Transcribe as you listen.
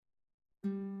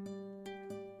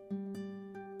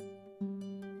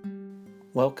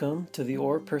Welcome to the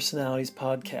Or Personalities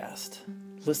podcast.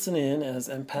 Listen in as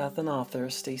empath and author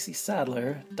Stacy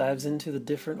Sadler dives into the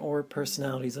different Or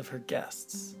personalities of her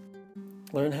guests.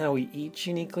 Learn how we each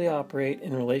uniquely operate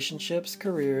in relationships,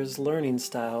 careers, learning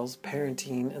styles,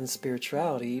 parenting, and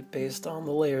spirituality based on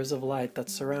the layers of light that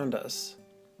surround us.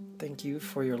 Thank you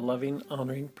for your loving,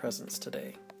 honoring presence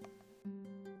today.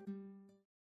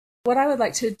 What I would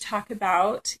like to talk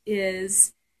about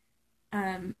is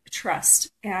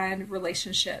trust and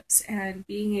relationships and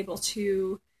being able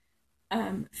to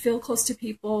feel close to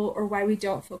people, or why we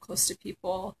don't feel close to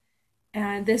people.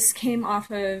 And this came off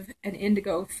of an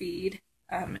Indigo feed,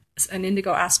 an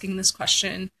Indigo asking this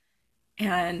question.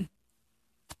 And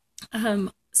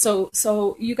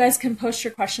so you guys can post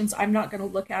your questions. I'm not going to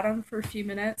look at them for a few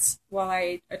minutes while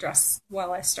I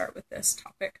start with this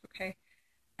topic. Okay.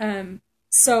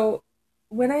 So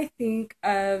when I think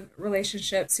of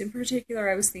relationships in particular,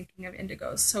 I was thinking of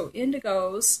indigos. So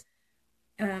indigos,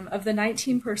 of the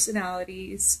 19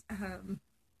 personalities,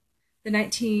 the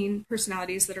 19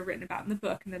 personalities that are written about in the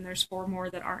book, and then there's 4 more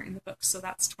that aren't in the book. So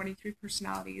that's 23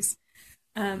 personalities.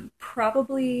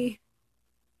 Probably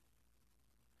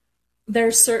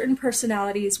there's certain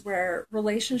personalities where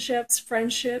relationships,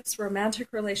 friendships, romantic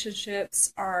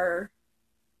relationships are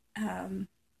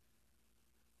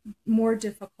more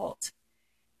difficult.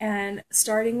 And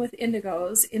starting with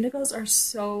indigos are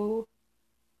so,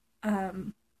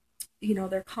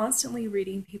 they're constantly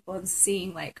reading people and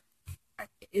seeing, like,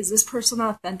 is this person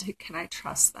authentic? Can I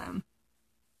trust them?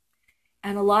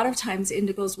 And a lot of times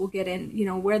indigos will get in,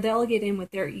 where they'll get in with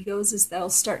their egos is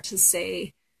they'll start to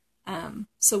say,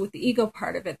 so with the ego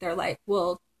part of it, they're like,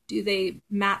 well, do they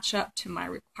match up to my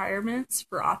requirements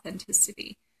for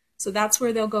authenticity? So that's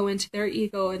where they'll go into their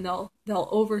ego, and they'll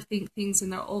overthink things,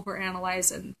 and they'll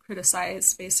overanalyze and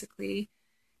criticize, basically.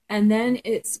 And then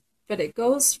it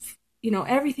goes,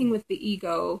 everything with the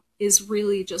ego is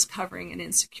really just covering an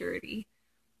insecurity.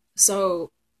 So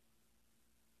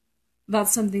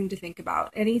that's something to think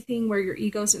about. Anything where your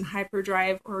ego's in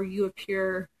hyperdrive, or you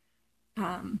appear,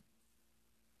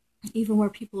 even where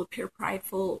people appear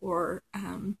prideful or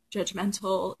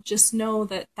judgmental, just know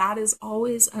that is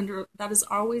always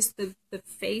the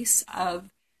face of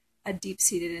a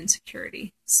deep-seated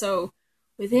insecurity. So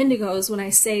with indigos, when I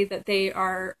say that they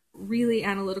are really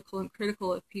analytical and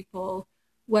critical of people,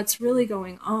 what's really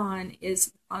going on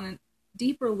is, on a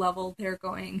deeper level, they're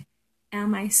going,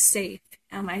 am I safe?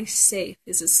 Am I safe?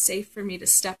 Is it safe for me to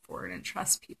step forward and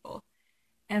trust people?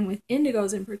 And with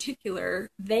indigos in particular,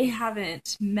 they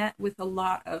haven't met with a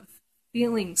lot of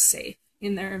feeling safe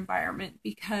in their environment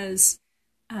because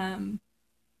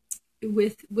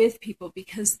with people,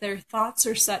 because their thoughts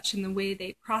are such, in the way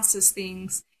they process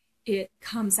things, it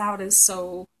comes out as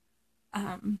so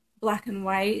black and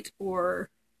white, or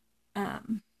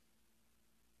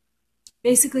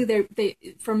basically they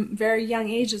from very young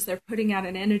ages, they're putting out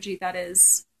an energy that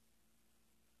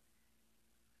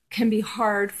can be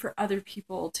hard for other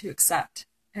people to accept.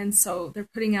 And so they're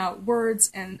putting out words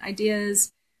and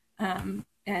ideas, and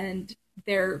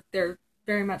they're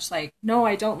very much like, no,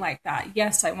 I don't like that.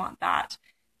 Yes, I want that.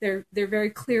 They're very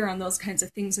clear on those kinds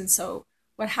of things. And so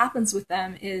what happens with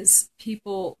them is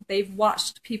they've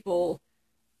watched people,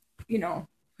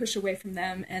 push away from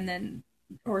them, and then,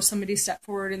 or somebody step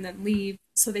forward and then leave.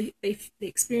 So they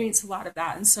experience a lot of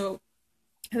that. And so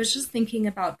I was just thinking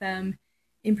about them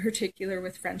in particular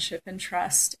with friendship and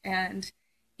trust, and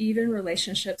even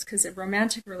relationships, because of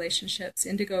romantic relationships,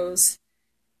 indigos,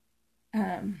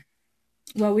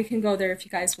 well, we can go there if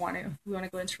you guys want to. We want to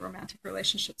go into romantic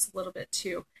relationships a little bit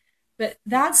too. But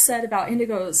that said about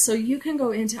indigos, so you can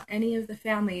go into any of the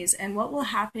families, and what will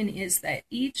happen is that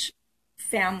each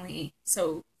family,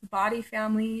 so the body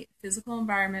family, physical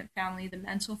environment family, the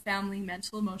mental family,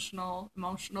 mental, emotional,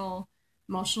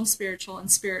 spiritual, and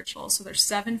spiritual. So there's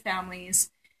 7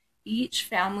 families. Each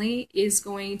family is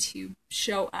going to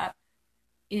show up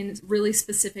in really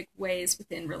specific ways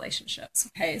within relationships.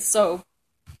 Okay, so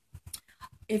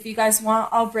if you guys want,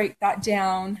 I'll break that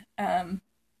down. And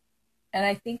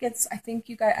I think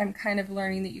you guys, I'm kind of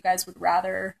learning that you guys would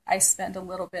rather I spend a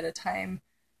little bit of time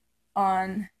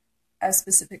on a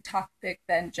specific topic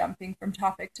than jumping from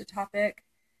topic to topic.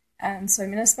 So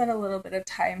I'm going to spend a little bit of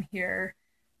time here,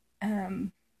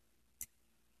 and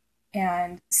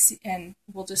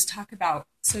we'll just talk about,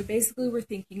 so basically we're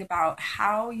thinking about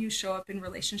how you show up in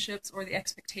relationships, or the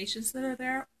expectations that are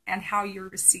there, and how you're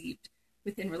received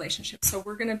within relationships. So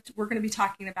we're gonna be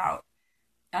talking about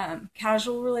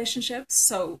casual relationships,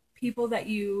 so people that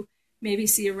you maybe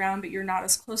see around but you're not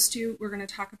as close to. We're going to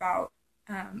talk about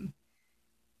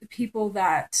the people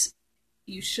that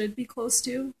you should be close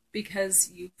to,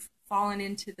 because you've fallen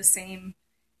into the same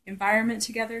environment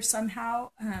together somehow,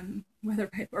 whether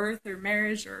by birth or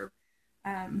marriage or,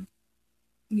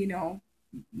 you know,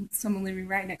 someone living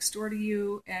right next door to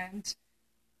you and,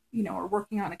 you know, or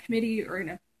working on a committee or in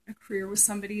a career with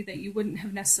somebody that you wouldn't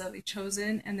have necessarily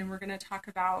chosen. And then we're going to talk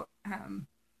about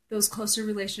those closer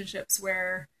relationships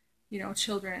where, you know,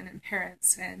 children and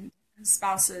parents and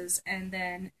spouses, and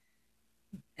then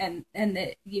and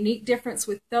the unique difference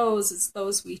with those is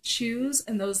those we choose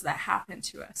and those that happen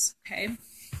to us. Okay.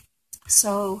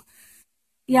 So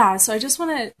yeah, so I just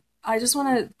want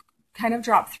to kind of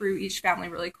drop through each family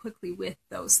really quickly with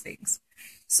those things.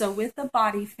 So with the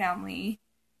body family,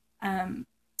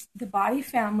 the body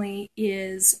family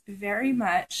is very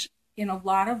much, in a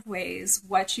lot of ways,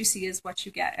 what you see is what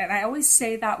you get. And I always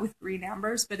say that with green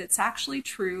ambers, but it's actually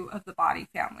true of the body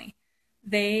family.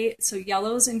 So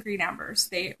yellows and green ambers,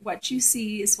 what you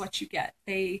see is what you get.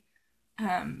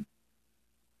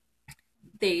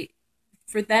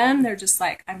 For them, they're just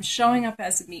like, I'm showing up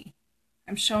as me.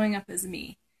 I'm showing up as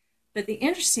me. But the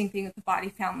interesting thing with the body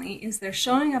family is they're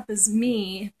showing up as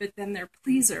me, but then they're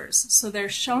pleasers. So they're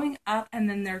showing up and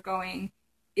then they're going,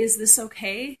 is this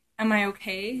okay? Am I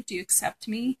okay? Do you accept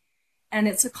me? And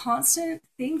it's a constant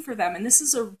thing for them. And this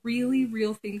is a really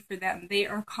real thing for them. They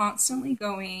are constantly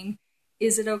going,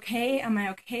 is it okay? Am I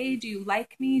okay? Do you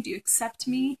like me? Do you accept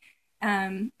me?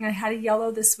 I had a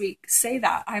yellow this week say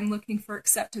that. I'm looking for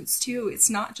acceptance too. It's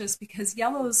not just because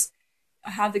yellows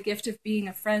have the gift of being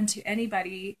a friend to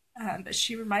anybody, but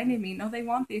she reminded me, no, they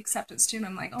want the acceptance too. And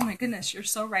I'm like, oh my goodness, you're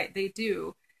so right. They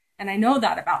do. And I know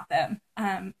that about them.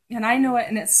 And I know it.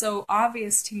 And it's so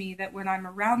obvious to me that when I'm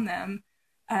around them,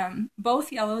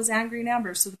 both yellows and green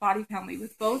ambers, so the body family,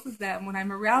 with both of them, when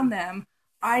I'm around them,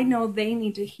 I know they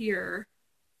need to hear,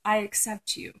 I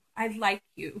accept you. I like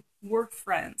you. We're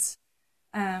friends.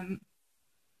 And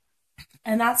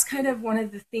that's kind of one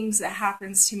of the things that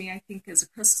happens to me, I think, as a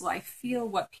crystal. I feel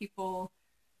what people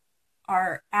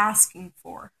are asking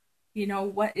for. You know,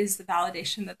 what is the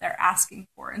validation that they're asking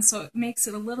for? And so it makes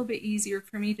it a little bit easier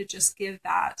for me to just give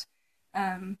that,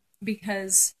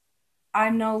 because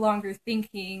I'm no longer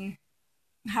thinking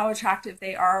how attractive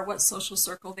they are, what social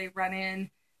circle they run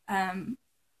in,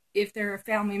 if they're a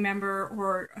family member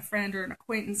or a friend or an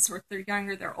acquaintance, or if they're young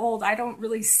or they're old. I don't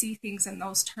really see things in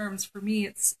those terms. For me,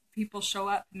 it's people show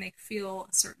up and they feel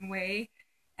a certain way,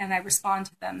 and I respond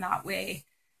to them that way.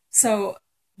 So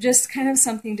just kind of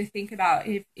something to think about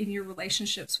in your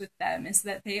relationships with them is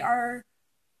that they are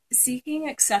seeking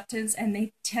acceptance, and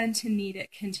they tend to need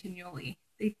it continually.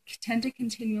 They tend to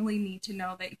continually need to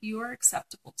know that you are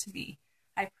acceptable to me.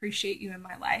 I appreciate you in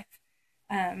my life.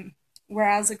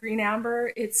 Whereas a green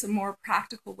amber, it's a more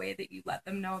practical way that you let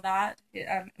them know that.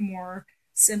 More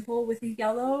simple. With a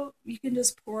yellow, you can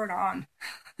just pour it on.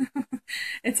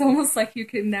 It's almost like you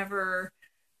can never,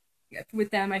 with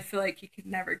them, I feel like you could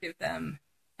never give them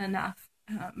enough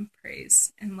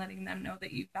praise and letting them know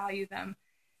that you value them.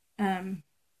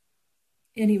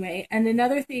 Anyway, and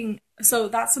another thing, so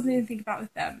that's something to think about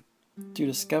with them. To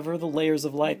discover the layers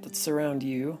of light that surround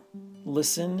you,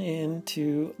 listen in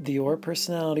to the Aura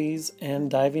Personalities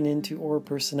and Diving into Aura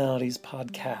Personalities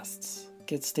podcasts.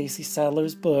 Get Stacy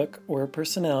Sadler's book, Aura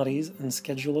Personalities, and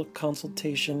schedule a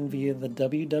consultation via the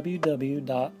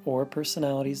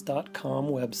www.aurapersonalities.com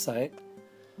website,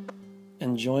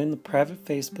 and join the private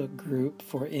Facebook group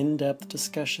for in-depth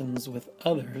discussions with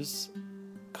others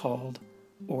called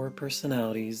Aura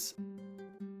Personalities.